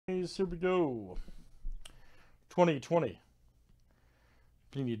guys. Here we go. 2020.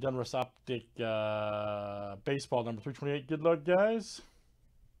 Panini Donruss Optic baseball number 328. Good luck, guys.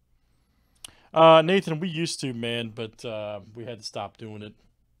 Nathan, we used to, man, but we had to stop doing it.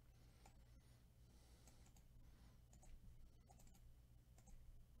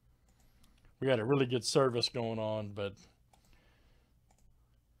 We had a really good service going on, but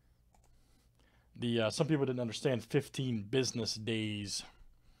some people didn't understand 15 business days.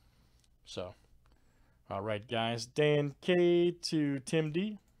 So, all right, guys. Dan K to Tim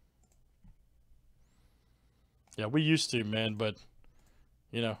D. Yeah, we used to, man, but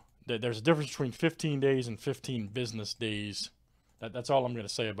you know, there's a difference between 15 days and 15 business days. That's all I'm going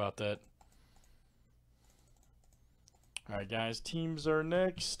to say about that. All right, guys. Teams are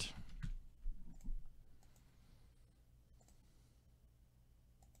next.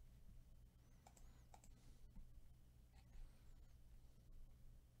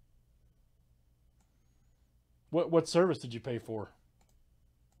 What service did you pay for?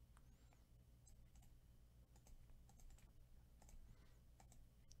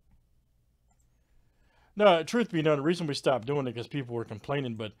 No, truth be known, the reason we stopped doing it because people were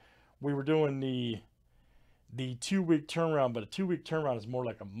complaining, but we were doing the 2-week turnaround, but a 2-week turnaround is more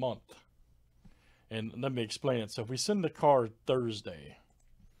like a month. And let me explain it. So if we send the car Thursday,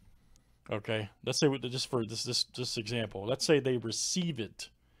 okay, let's say just for this example, let's say they receive it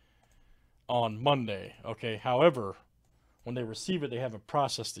on Monday, okay. However, when they receive it, they haven't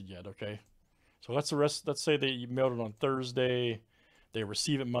processed it yet, okay. So let's say they mailed it on Thursday, they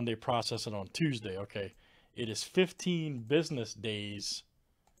receive it Monday, process it on Tuesday, okay. It is 15 business days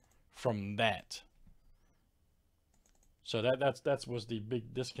from that. So that was the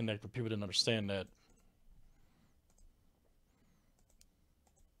big disconnect, but people didn't understand that.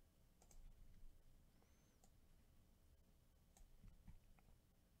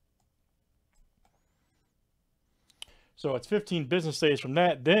 So it's 15 business days from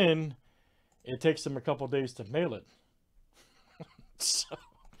that. Then it takes them a couple days to mail it. So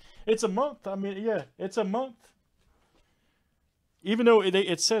it's a month. I mean, yeah, it's a month. Even though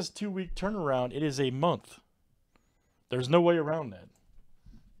it says 2-week turnaround, it is a month. There's no way around that.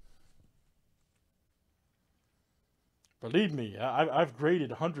 Believe me, I've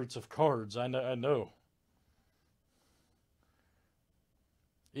graded hundreds of cards. I know.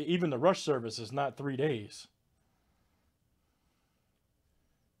 Even the rush service is not 3 days.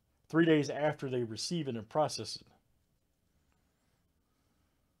 3 days after they receive it and process it.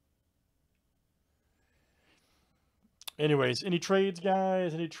 Anyways, any trades,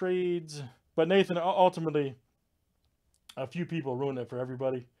 guys? Any trades? But Nathan, ultimately, a few people ruin it for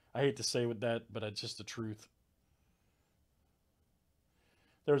everybody. I hate to say with that, but it's just the truth.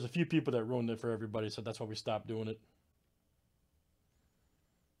 There's a few people that ruined it for everybody, so that's why we stopped doing it.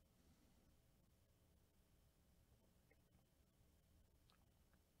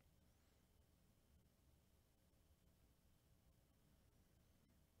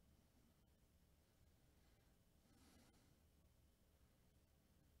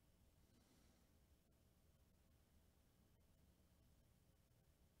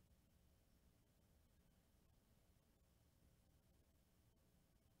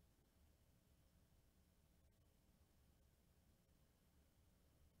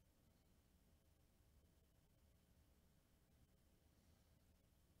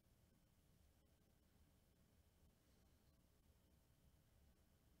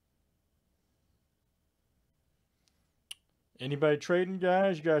 Anybody trading,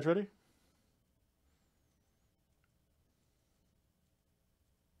 guys? You guys ready?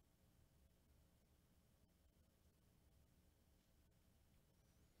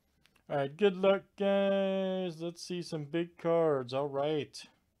 All right, good luck, guys. Let's see some big cards. All right.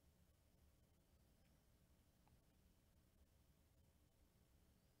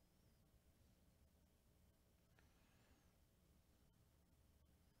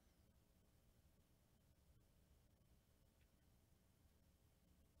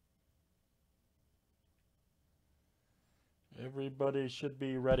 Everybody should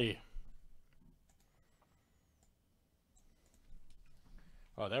be ready.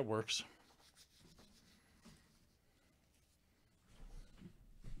 Oh, that works.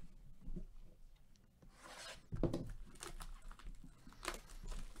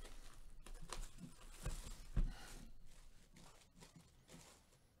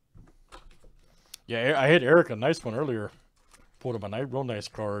 Yeah, I hit Eric a nice one earlier. Pulled him a real nice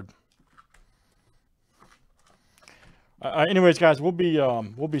card. Anyways, guys, we'll be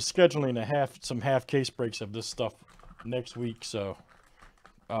scheduling some half case breaks of this stuff next week, so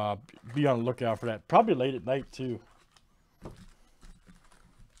be on the lookout for that. Probably late at night too.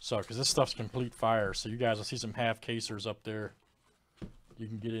 So So, because this stuff's complete fire. So you guys will see some half casers up there you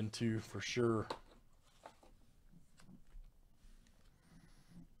can get into for sure.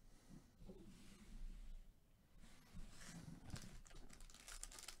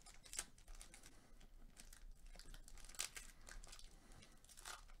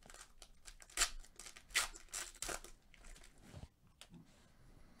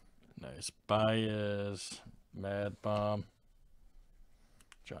 Nice Baez, Mad Bomb,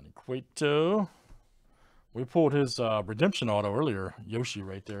 Johnny Cueto. We pulled his redemption auto earlier. Yoshi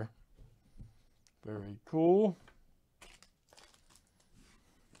right there. Very cool.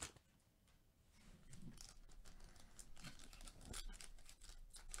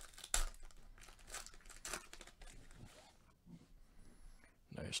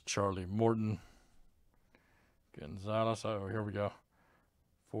 Nice Charlie Morton. Gonzalez. Oh, here we go.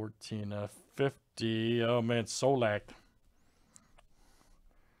 14/50. Oh, man, Solak.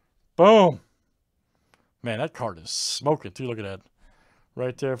 Boom. Man, that card is smoking, too. Look at that.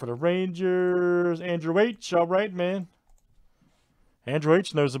 Right there for the Rangers. Andrew H. All right, man. Andrew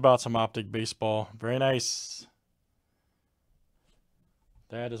H. knows about some Optic baseball. Very nice.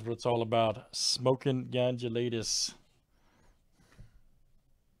 That is what it's all about. Smoking Gangulatus.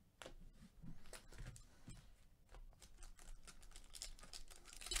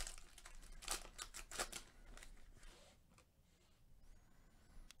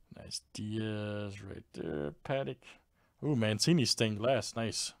 Nice Diaz right there. Paddock. Ooh, Mancini stained glass.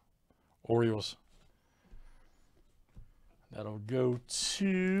 Nice. Orioles. That'll go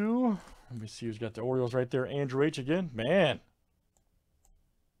to... Let me see who's got the Orioles right there. Andrew H. again. Man.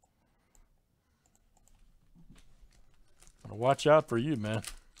 Gotta watch out for you, man.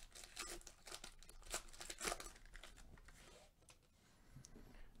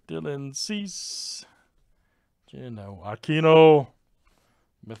 Dylan Cease. Geno Aquino.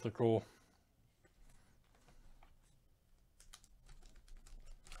 Mythical.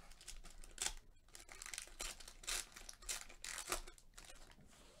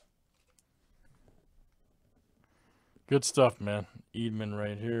 Good stuff, man. Eidman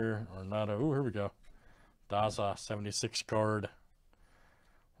right here. Ornado. Ooh, here we go. Daza, 76 card.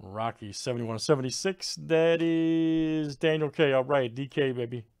 Rocky, 71/76. That is Daniel K. All right, DK,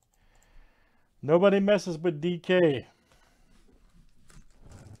 baby. Nobody messes with DK.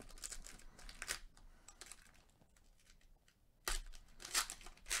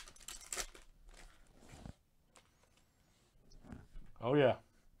 Oh, yeah.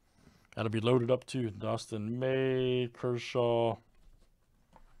 That'll be loaded up too. Dustin May, Kershaw.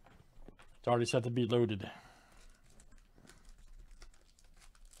 It's already set to be loaded.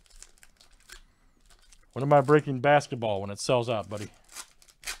 When am I breaking basketball when it sells out, buddy?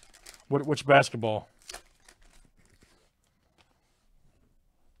 Which basketball?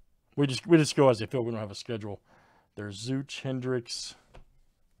 We just go as they feel. We don't have a schedule. There's Zuch, Hendricks.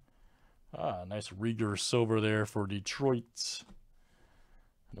 Ah, nice Rieger silver there for Detroit.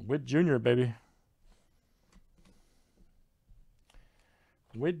 Witt Jr., baby.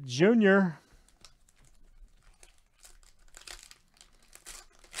 Witt Jr.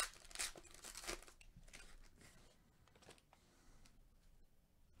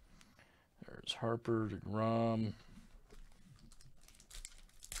 There's Harper, DeGrom.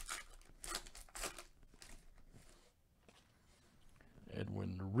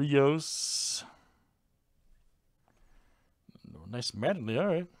 Edwin Rios. Nice Mattingly. All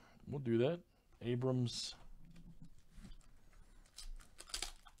right. We'll do that. Abrams.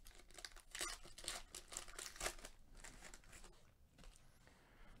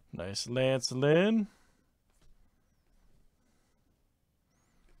 Nice Lance Lynn.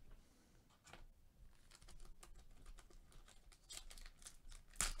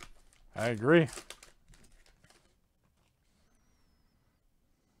 I agree.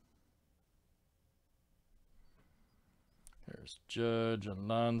 There's Judge,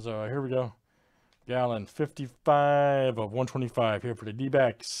 Alonzo. Here we go. Gallon, 55/125 here for the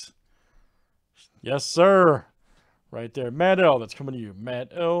D-backs. Yes, sir. Right there. Matt L. That's coming to you.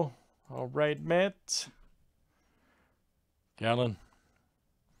 Matt L. All right, Matt. Gallon.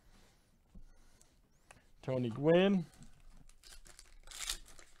 Tony Gwynn.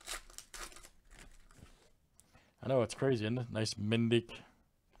 I know, it's crazy, isn't it? Nice Mendick.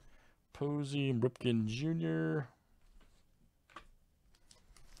 Posey, Ripken Jr.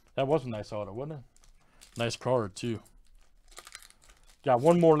 That was a nice auto, wasn't it? Nice card, too. Got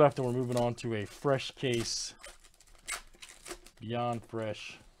one more left, and we're moving on to a fresh case. Beyond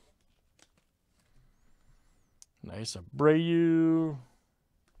fresh. Nice Abreu.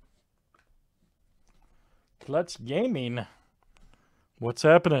 Clutch Gaming. What's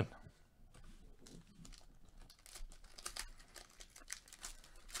happening?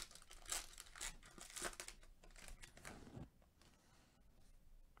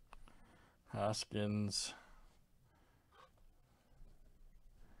 Hoskins.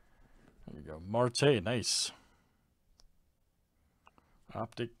 There we go. Marte, nice.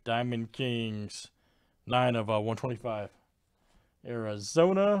 Optic Diamond Kings. 9 of 125.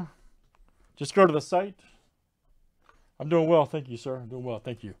 Arizona. Just go to the site. I'm doing well, thank you, sir. I'm doing well,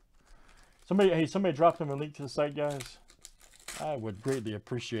 thank you. Somebody drop them a link to the site, guys. I would greatly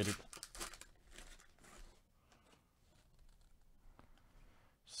appreciate it.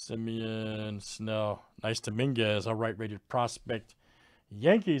 Simeon, Snell, nice Dominguez, all right, rated prospect.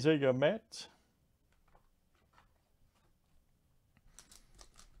 Yankees, there you go, Matt.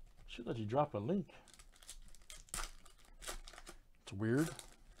 Should let you drop a link. It's weird.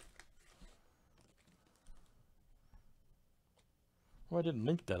 Well, I didn't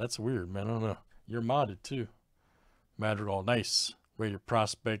link that. That's weird, man. I don't know. You're modded too. Madrigal, nice. Rated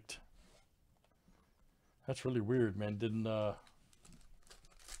prospect. That's really weird, man. Didn't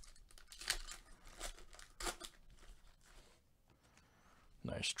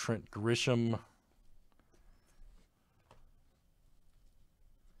nice Trent Grisham.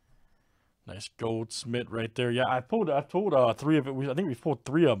 Nice Goldsmith right there. Yeah, I pulled 3 of it. I think we pulled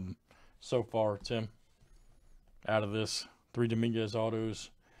 3 of them so far, Tim. Out of this. 3 Dominguez autos.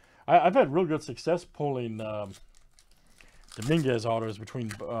 I've had real good success pulling Dominguez autos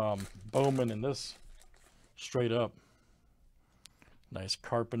between Bowman and this. Straight up. Nice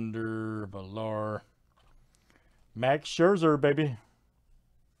Carpenter, Villar. Max Scherzer, baby.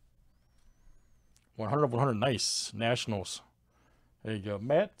 100 of 100. Nice. Nationals. There you go,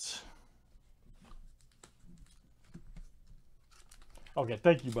 Matt. Okay,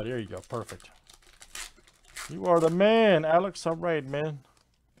 thank you, buddy. There you go. Perfect. You are the man, Alex. All right, man.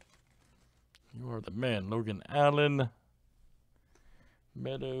 You are the man. Logan Allen.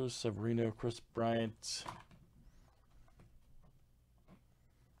 Meadows, Severino, Chris Bryant.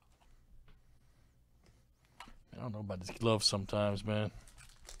 I don't know about these gloves sometimes, man.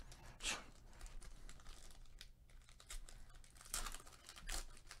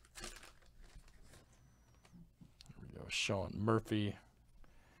 There we go. Sean Murphy.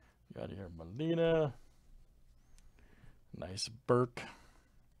 Got here Molina. Nice Burke.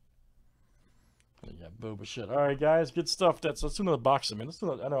 And you got Boba shit. All right, guys, good stuff. Let's do another box, man.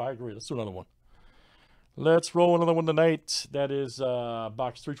 I know, I agree. Let's do another one. Let's roll another one tonight. That is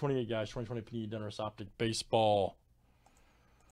box 328, guys. 2020 Panini Donruss Optic Baseball.